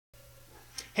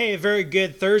Hey, a very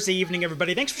good Thursday evening,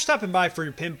 everybody. Thanks for stopping by for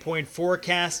your PinPoint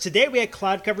forecast. Today we had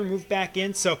cloud cover move back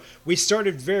in, so we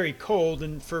started very cold,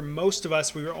 and for most of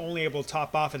us, we were only able to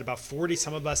top off at about 40,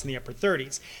 some of us in the upper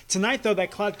 30s. Tonight, though,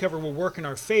 that cloud cover will work in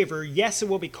our favor. Yes, it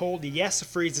will be cold. Yes, a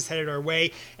freeze is headed our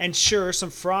way, and sure, some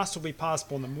frost will be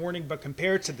possible in the morning, but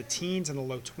compared to the teens and the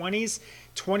low 20s,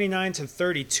 29 to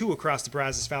 32 across the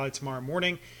Brazos Valley tomorrow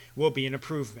morning, will be an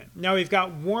improvement. Now we've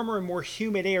got warmer and more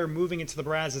humid air moving into the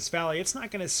Brazos Valley. It's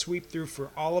not going to sweep through for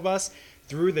all of us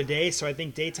through the day, so I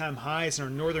think daytime highs in our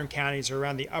northern counties are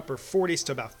around the upper 40s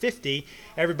to about 50.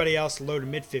 Everybody else low to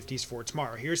mid 50s for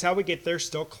tomorrow. Here's how we get there.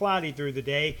 Still cloudy through the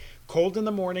day. Cold in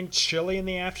the morning, chilly in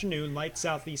the afternoon, light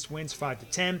southeast winds 5 to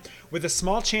 10, with a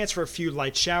small chance for a few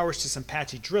light showers to some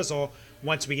patchy drizzle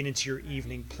once we get into your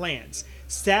evening plans.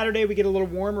 Saturday, we get a little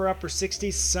warmer, upper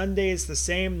 60s. Sunday is the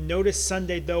same. Notice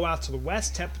Sunday, though, out to the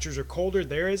west, temperatures are colder.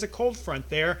 There is a cold front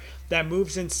there that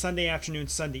moves in Sunday afternoon,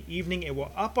 Sunday evening. It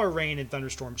will up our rain and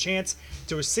thunderstorm chance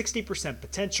to a 60%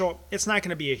 potential. It's not going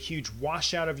to be a huge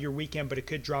washout of your weekend, but it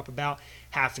could drop about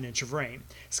half an inch of rain.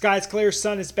 Skies clear,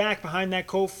 sun is back behind that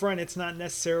cold front. It's not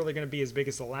necessarily going to be as big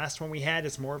as the last one we had.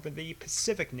 It's more of the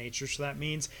Pacific nature, so that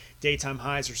means daytime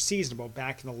highs are seasonable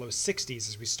back in the low 60s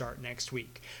as we start next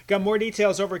week. Got more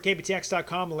details over at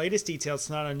kbtx.com. The latest details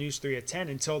tonight on News 3 at 10.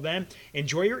 Until then,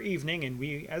 enjoy your evening, and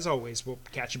we, as always, will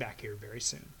catch you back here very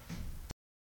soon.